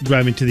was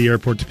driving to the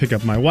airport to pick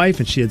up my wife,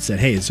 and she had said,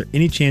 "Hey, is there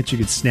any chance you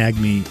could snag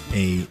me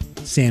a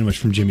sandwich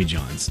from Jimmy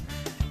John's?"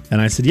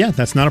 And I said, "Yeah,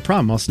 that's not a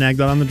problem. I'll snag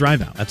that on the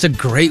drive out." That's a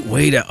great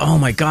way to, oh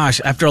my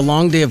gosh, after a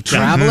long day of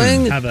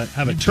traveling. Have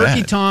a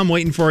turkey tom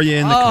waiting for you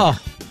in the car.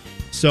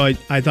 So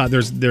I thought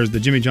there's the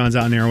Jimmy John's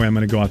out in Airway. I'm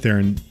going to go out there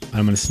and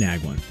I'm going to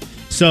snag one.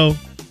 So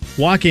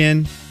walk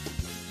in.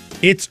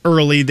 It's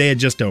early. They had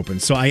just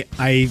opened. So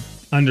I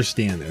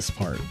understand this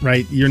part,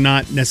 right? You're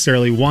not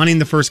necessarily wanting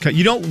the first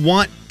you don't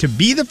want to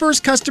be the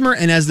first customer,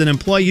 and as an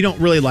employee, you don't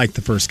really like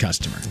the first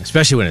customer.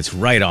 Especially when it's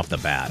right off the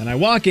bat. And I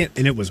walk in,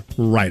 and it was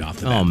right off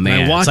the bat. Oh,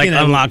 man. I walk It's like in,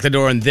 unlock the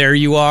door, and there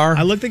you are.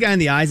 I look the guy in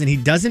the eyes, and he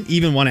doesn't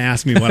even want to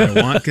ask me what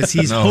I want, because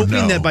he's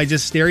hoping that by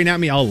just staring at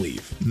me, I'll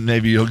leave.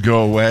 Maybe you'll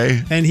go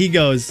away. And he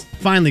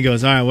finally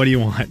goes, "All right, what do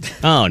you want?"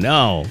 Oh,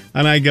 no.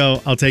 And I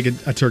go, "I'll take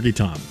a turkey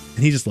tom."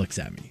 And he just looks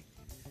at me.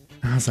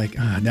 I was like,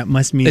 that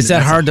must mean... Is that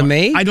that's hard to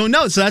make? I don't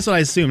know. So that's what I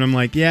assumed. I'm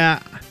like,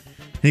 yeah.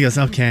 And he goes,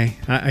 okay.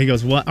 He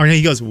goes, what? Or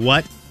he goes,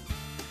 what?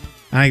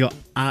 And I go,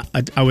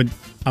 I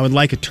would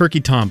like a turkey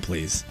tom,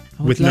 please,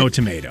 with no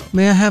tomato.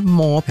 May I have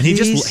more,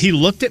 please? And he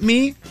looked at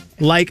me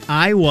like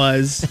I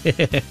was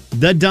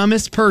the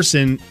dumbest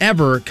person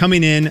ever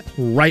coming in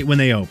right when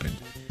they opened.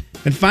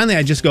 And finally,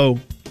 I just go,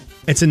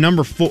 it's a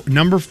number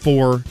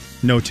four,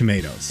 no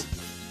tomatoes.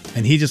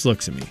 And he just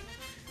looks at me.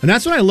 And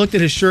that's when I looked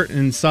at his shirt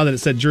and saw that it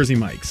said Jersey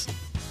Mike's.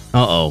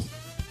 Uh-oh.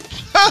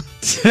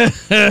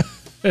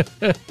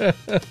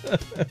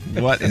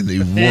 What in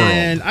the world?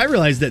 And I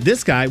realized that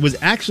this guy was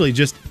actually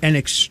just an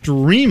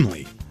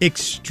extremely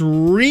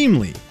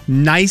extremely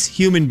nice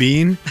human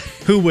being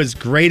who was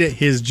great at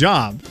his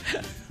job.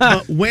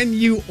 But when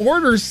you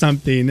order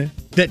something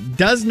that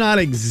does not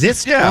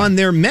exist on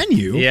their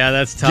menu, Yeah,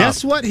 that's tough.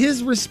 guess what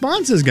his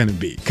response is going to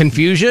be?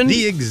 Confusion?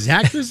 The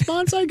exact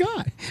response I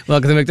got.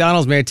 Look at the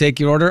McDonald's. May I take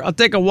your order? I'll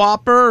take a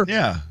Whopper.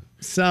 Yeah.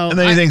 So And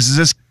then he thinks, is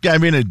this guy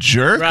being a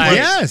jerk? Right. Like,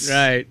 Yes.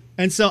 Right.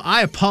 And so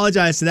I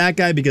apologize to that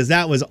guy because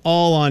that was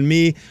all on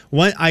me.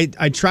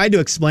 I tried to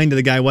explain to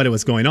the guy what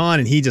was going on,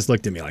 and he just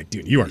looked at me like,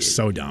 dude, you are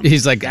so dumb.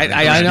 He's like,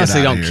 I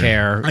honestly outta don't here.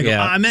 care. I go,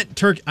 Yeah. I meant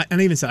turkey. I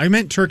even said I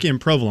meant turkey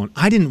and provolone.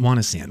 I didn't want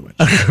a sandwich,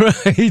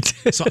 Right.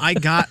 so I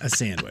got a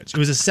sandwich. It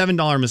was a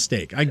 $7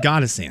 mistake. I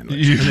got a sandwich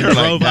You're and then like,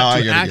 drove now up I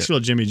to gotta actual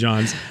Jimmy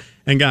John's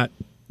and got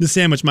the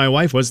sandwich my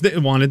wife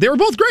wanted. They were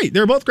both great. They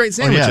were both great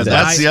Oh, sandwiches. yeah, but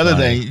that's I- the other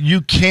thing.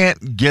 You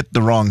can't get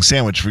the wrong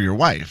sandwich for your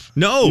wife.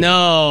 No,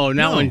 No,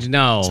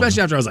 no.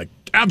 Especially after I was like,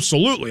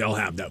 absolutely, I'll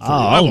have that for you. Oh,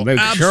 I will make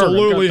sure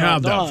absolutely I got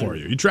have that that done. for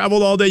you. You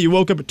traveled all day. You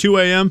woke up at 2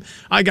 a.m.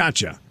 I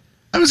got you.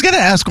 I was going to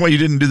ask why you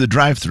didn't do the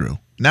drive-thru.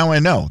 Now I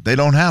know. They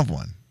don't have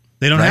one.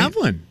 They don't Right? have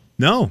one.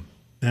 No.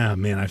 Oh,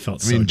 man, I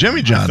felt so mean, dumb.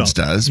 Jimmy John's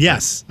does, but-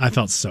 Yes, I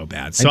felt so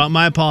bad. So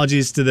my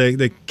apologies to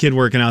the kid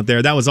working out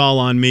there. That was all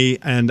on me,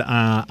 and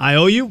I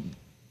owe you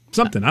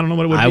something. I don't know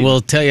what it would be. I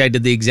will tell you, I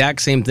did the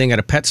exact same thing at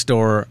a pet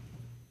store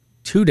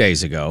 2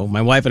 days ago.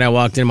 My wife and I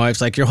walked in. My wife's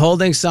like, "You're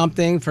holding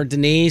something for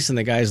Denise," and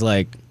the guy's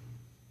like,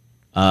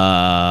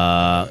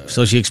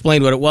 So she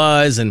explained what it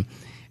was, and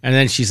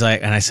then she's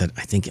like, and I said,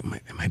 "I think it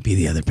might be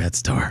the other pet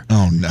store."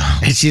 Oh, no.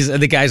 And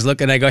the guy's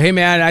looking. I go, "Hey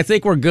man, I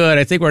think we're good.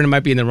 I think we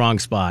might be in the wrong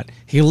spot."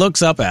 He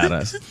looks up at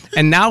us,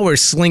 and now we're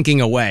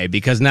slinking away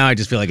because now I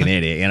just feel like an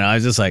idiot. You know, I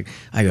was just like,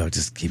 I go,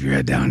 "Just keep your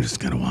head down. Just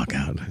kind of walk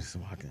out." I just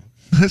walk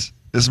out.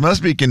 This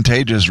must be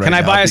contagious right Can now.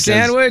 I buy a because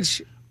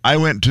sandwich? I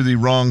went to the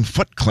wrong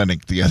foot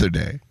clinic the other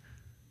day.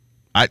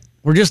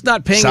 We're just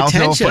not paying South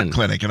Hill attention. Foot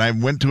Clinic. And I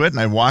went to it and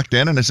I walked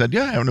in and I said,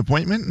 "Yeah, I have an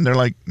appointment." And they're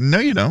like, "No,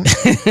 you don't."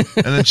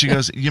 And then she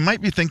goes, "You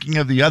might be thinking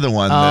of the other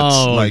one that's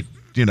Oh. like,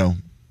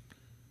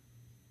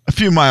 a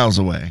few miles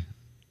away."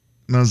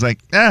 And I was like,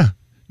 yeah,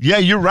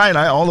 you're right.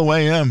 I all the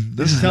way am.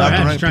 This is Tell not her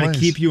the I'm right trying place. to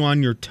keep you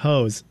on your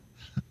toes.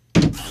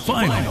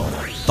 Final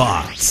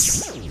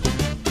thoughts.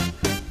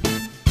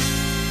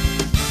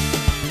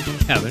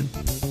 Kevin.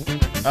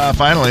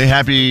 Finally,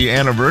 happy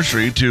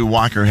anniversary to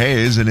Walker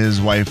Hayes and his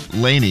wife,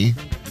 Lainey.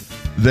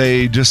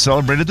 They just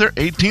celebrated their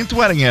 18th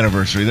wedding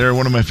anniversary. They're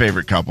one of my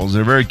favorite couples.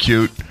 They're very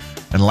cute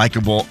and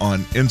likable on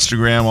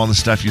Instagram, all the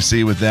stuff you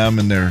see with them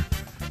and their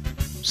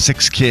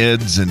 6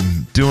 kids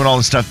and doing all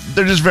the stuff.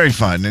 They're just very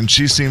fun, and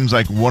she seems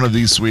like one of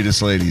the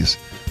sweetest ladies.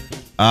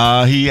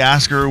 He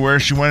asked her where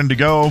she wanted to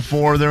go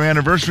for their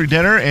anniversary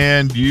dinner,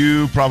 and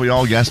you probably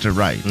all guessed it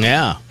right.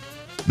 Yeah.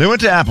 They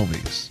went to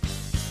Applebee's.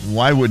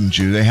 Why wouldn't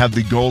you? They have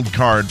the gold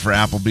card for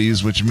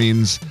Applebee's, which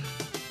means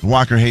the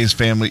Walker Hayes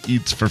family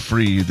eats for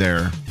free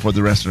there for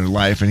the rest of their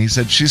life. And he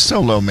said she's so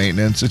low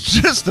maintenance. It's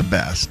just the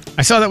best.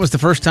 I saw that was the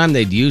first time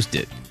they'd used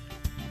it.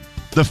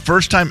 The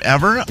first time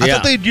ever? I Yeah.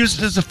 thought they'd used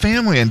it as a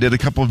family and did a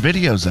couple of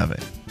videos of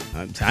it.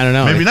 I don't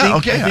know. Maybe I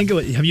not. think- Okay. I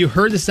think have you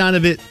heard the sound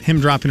of it? Him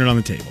dropping it on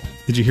the table.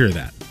 Did you hear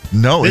that?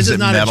 No, This is is it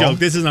not metal? a joke.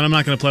 This is not. I'm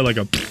not going to play like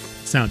a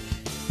sound.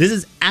 This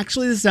is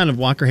actually the sound of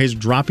Walker Hayes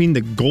dropping the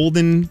gold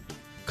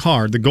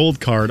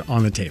card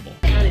on the table.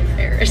 I'm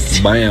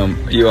embarrassed. Bam,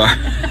 you are.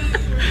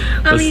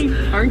 I mean,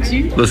 aren't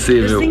you? Let's see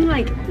if This it- thing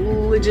like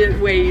legit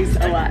weighs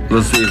a lot.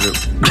 Let's see if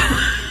it.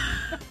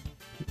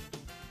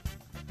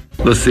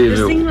 Let's see if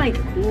This thing it. like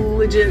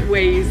legit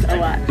weighs a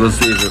lot. Let's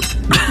see if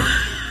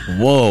it.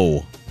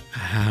 Whoa.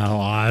 How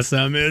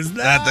awesome is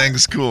that? That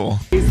thing's cool.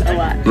 Weighs a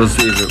lot. Let's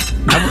see if it.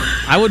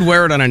 I would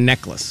wear it on a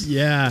necklace.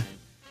 Yeah.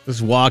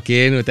 Just walk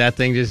in with that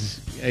thing.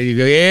 And you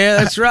go, yeah,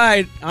 that's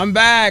right. I'm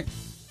back.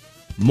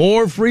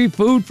 More free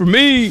food for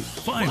me.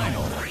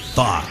 Final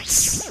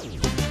thoughts.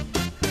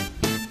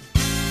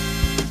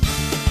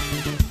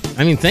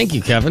 I mean, thank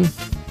you, Kevin.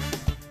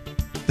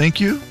 Thank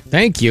you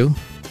Thank you.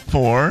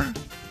 for...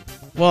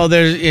 Well,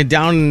 there's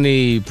down in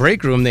the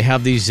break room, they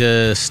have these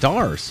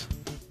stars.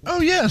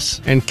 Oh, yes.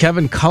 And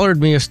Kevin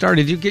colored me a star.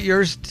 Did you get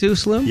yours too,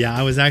 Slim? Yeah,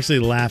 I was actually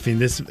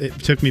laughing. It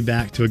took me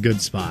back to a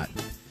good spot.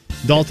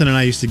 Dalton and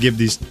I used to give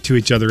these to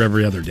each other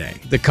every other day.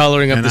 The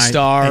coloring of the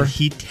star. And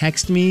he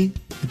texted me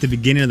at the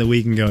beginning of the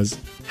week and goes,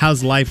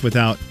 "How's life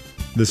without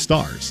the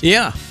stars?"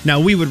 Yeah. Now,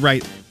 we would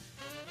write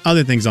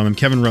other things on them.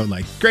 Kevin wrote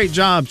like, "Great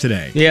job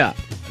today." Yeah.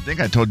 I think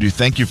I told you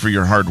thank you for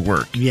your hard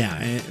work.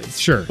 Yeah,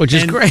 sure. Which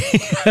is And great.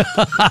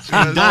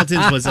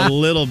 Dalton's was a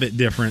little bit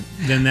different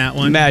than that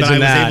one. Imagine but I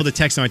was that. able to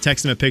text him. I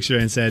texted him a picture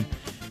and said,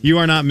 "You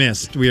are not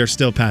missed. We are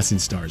still passing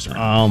stars around."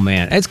 Oh,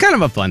 man. It's kind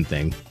of a fun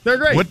thing. They're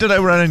great. What did I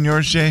write on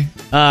yours, Jay?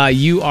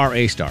 You are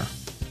a star.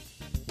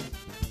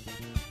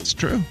 It's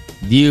true.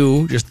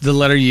 You, just the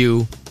letter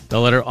U, the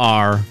letter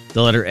R,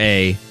 the letter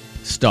A,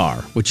 star,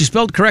 which you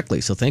spelled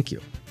correctly, so thank you.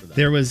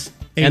 There was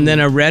And then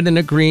a red and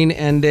a green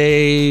and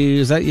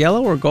is that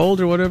yellow or gold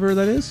or whatever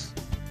that is?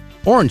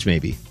 Orange,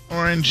 maybe.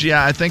 Orange,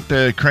 yeah. I think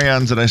the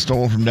crayons that I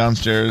stole from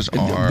downstairs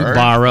are...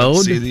 Borrowed.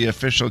 Let's see the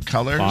official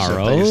colors. If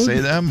Borrowed. they say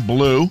them.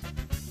 Blue.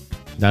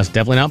 That's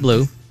definitely not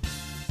blue.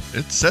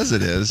 It says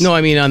it is. No,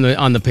 I mean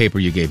on the paper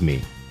you gave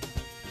me.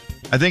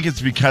 I think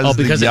it's because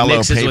Because the it yellow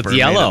mixes paper with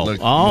yellow. made it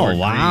look Oh, more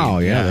wow.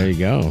 green. Yeah, there you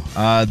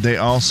go. They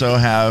also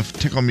have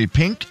Tickle Me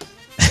Pink.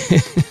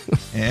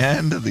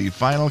 And the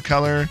final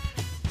color,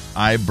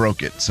 I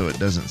broke it, so it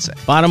doesn't say.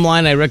 Bottom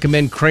line, I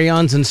recommend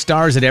crayons and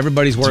stars at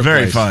everybody's It's workplace.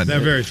 very fun. They're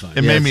very fun.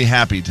 It made me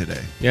happy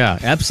today. Yeah,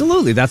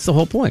 absolutely. That's the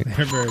whole point.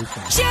 They're very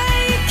fun.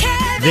 Jay,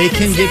 Kevin, They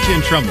can get you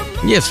in trouble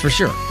Yes, for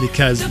sure.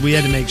 because we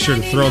had to make sure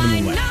to throw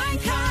them away.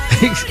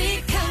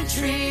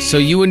 So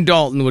you and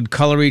Dalton would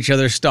color each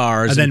other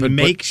stars. And then put-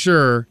 make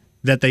sure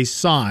that they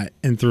saw it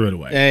and threw it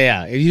away.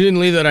 Yeah. You didn't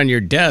leave that on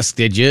your desk,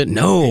 did you?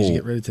 No. Did you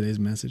get rid of today's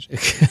message?